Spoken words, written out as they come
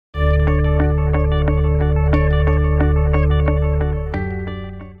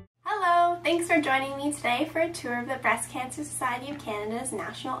for joining me today for a tour of the Breast Cancer Society of Canada's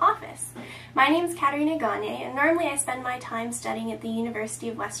national office. My name is Katerina Gagne, and normally I spend my time studying at the University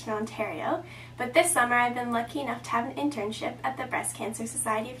of Western Ontario, but this summer I've been lucky enough to have an internship at the Breast Cancer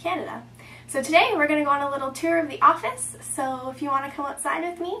Society of Canada. So today we're going to go on a little tour of the office, so if you want to come outside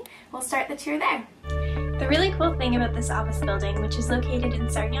with me, we'll start the tour there. The really cool thing about this office building, which is located in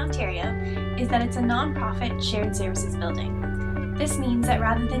Sarnia, Ontario, is that it's a non-profit shared services building. This means that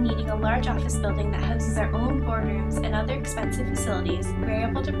rather than needing a large office building that houses our own boardrooms and other expensive facilities, we're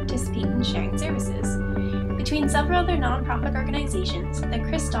able to participate in sharing services. Between several other non-profit organizations, the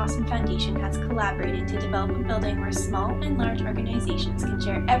Chris Dawson Foundation has collaborated to develop a building where small and large organizations can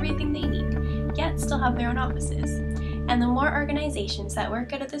share everything they need, yet still have their own offices. And the more organizations that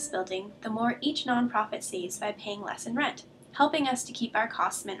work out of this building, the more each non-profit saves by paying less in rent, helping us to keep our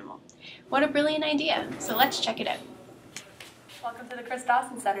costs minimal. What a brilliant idea! So let's check it out. Welcome to the Chris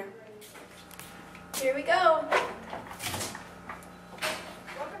Dawson Center. Here we go.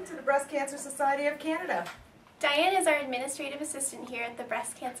 Welcome to the Breast Cancer Society of Canada. Diane is our administrative assistant here at the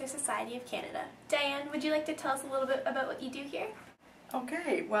Breast Cancer Society of Canada. Diane, would you like to tell us a little bit about what you do here?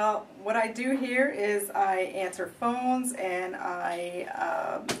 Okay, well, what I do here is I answer phones and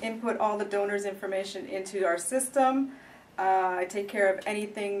I input all the donors' information into our system. I take care of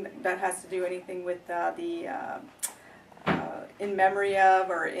anything that has to do anything with in memory of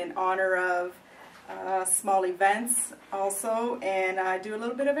or in honor of small events also, and I do a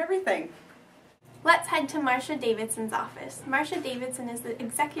little bit of everything. Let's head to Marcia Davidson's office. Marcia Davidson is the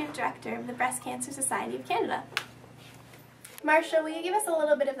Executive Director of the Breast Cancer Society of Canada. Marcia, will you give us a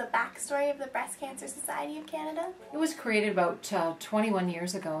little bit of the backstory of the Breast Cancer Society of Canada? It was created about 21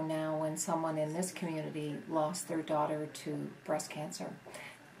 years ago now when someone in this community lost their daughter to breast cancer.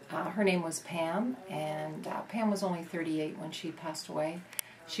 Her name was Pam, and Pam was only 38 when she passed away.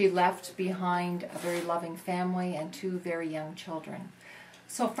 She left behind a very loving family and two very young children.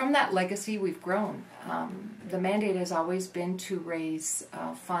 So from that legacy, we've grown. The mandate has always been to raise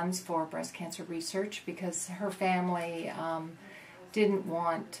funds for breast cancer research because her family didn't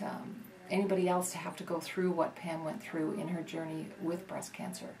want anybody else to have to go through what Pam went through in her journey with breast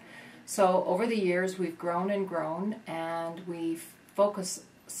cancer. So over the years, we've grown, and we've focused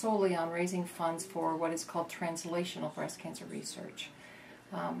solely on raising funds for what is called translational breast cancer research.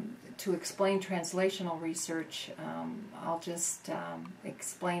 To explain translational research, I'll just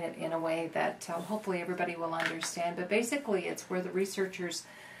explain it in a way that hopefully everybody will understand. But basically, it's where the researchers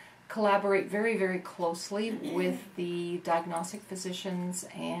collaborate very, very closely with the diagnostic physicians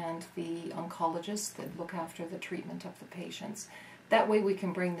and the oncologists that look after the treatment of the patients. That way we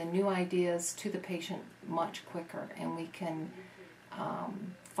can bring the new ideas to the patient much quicker, and we can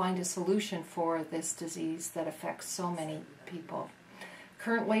find a solution for this disease that affects so many people.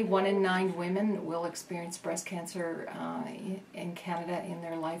 Currently, 1 in 9 women will experience breast cancer in Canada in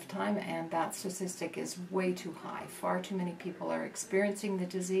their lifetime, and that statistic is way too high. Far too many people are experiencing the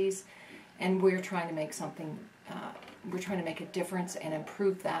disease, and we're trying to make something, we're trying to make a difference and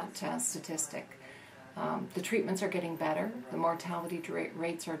improve that statistic. The treatments are getting better. The mortality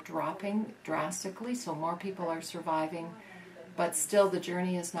rates are dropping drastically, so more people are surviving. But still, the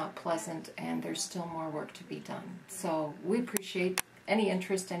journey is not pleasant, and there's still more work to be done. So we appreciate any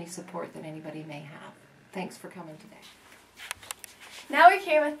interest, any support that anybody may have. Thanks for coming today. Now we're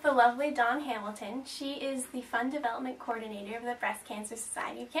here with the lovely Dawn Hamilton. She is the Fund Development Coordinator of the Breast Cancer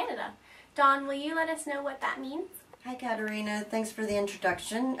Society of Canada. Dawn, will you let us know what that means? Hi Katerina, thanks for the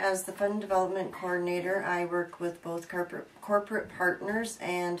introduction. As the Fund Development Coordinator, I work with both corporate partners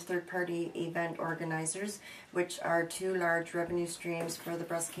and third-party event organizers, which are two large revenue streams for the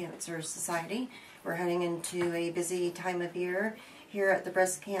Breast Cancer Society. We're heading into a busy time of year here at the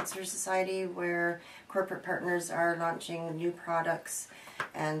Breast Cancer Society where corporate partners are launching new products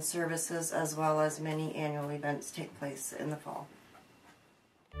and services, as well as many annual events take place in the fall.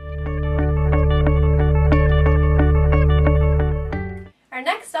 Our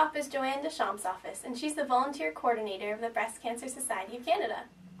next stop is Joanne Deschamps' office, and she's the Volunteer Coordinator of the Breast Cancer Society of Canada.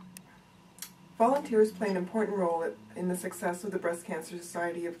 Volunteers play an important role in the success of the Breast Cancer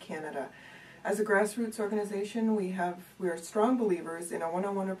Society of Canada. As a grassroots organization, we are strong believers in a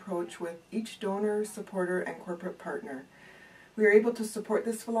one-on-one approach with each donor, supporter, and corporate partner. We are able to support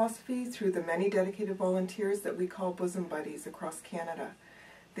this philosophy through the many dedicated volunteers that we call bosom buddies across Canada.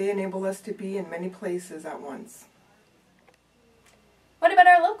 They enable us to be in many places at once. What about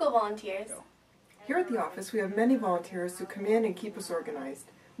our local volunteers? Here at the office, we have many volunteers who come in and keep us organized.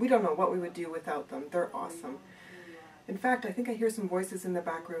 We don't know what we would do without them. They're awesome. In fact, I think I hear some voices in the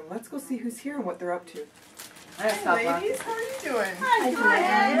back room. Let's go see who's here and what they're up to. Hi, ladies. How are you doing?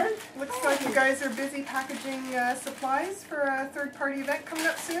 Hi. Looks like you guys are busy packaging supplies for a third-party event coming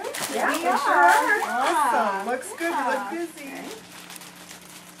up soon. Yeah, we are. Awesome. Looks good. You look busy.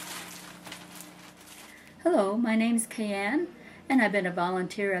 Hello, my name's Kayanne, and I've been a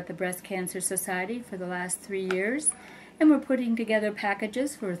volunteer at the Breast Cancer Society for the last 3 years, and we're putting together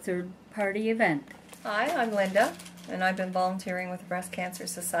packages for a third-party event. Hi, I'm Linda, and I've been volunteering with the Breast Cancer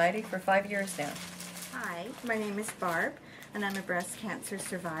Society for 5 years now. Hi, my name is Barb, and I'm a breast cancer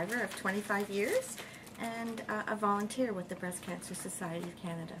survivor of 25 years and a volunteer with the Breast Cancer Society of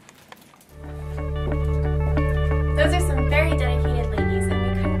Canada. Those are some very dedicated ladies, and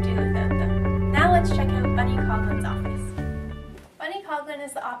we couldn't do without them. Now let's check out Bunny Coughlin's office. Bunny Coughlin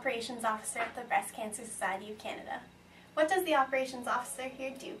is the Operations Officer at the Breast Cancer Society of Canada. What does the Operations Officer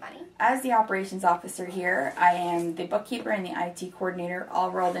here do, Bunny? As the Operations Officer here, I am the bookkeeper and the IT coordinator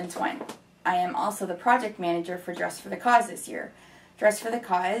all rolled into one. I am also the project manager for Dress for the Cause this year. Dress for the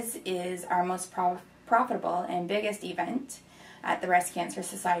Cause is our most profitable and biggest event at the Breast Cancer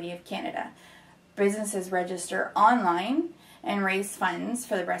Society of Canada. Businesses register online and raise funds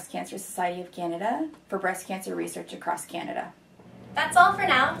for the Breast Cancer Society of Canada for breast cancer research across Canada. That's all for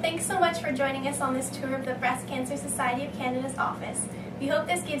now. Thanks so much for joining us on this tour of the Breast Cancer Society of Canada's office. We hope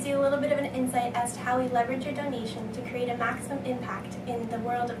this gives you a little bit of an insight as to how we leverage your donation to create a maximum impact in the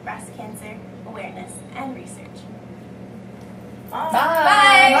world of breast cancer awareness and research. Bye!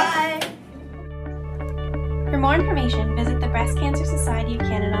 Bye! For more information, visit the Breast Cancer Society of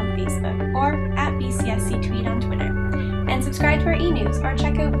Canada on Facebook or at BCSC Tweet on Twitter. And subscribe to our e-news or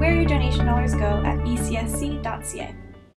check out where your donation dollars go at bcsc.ca.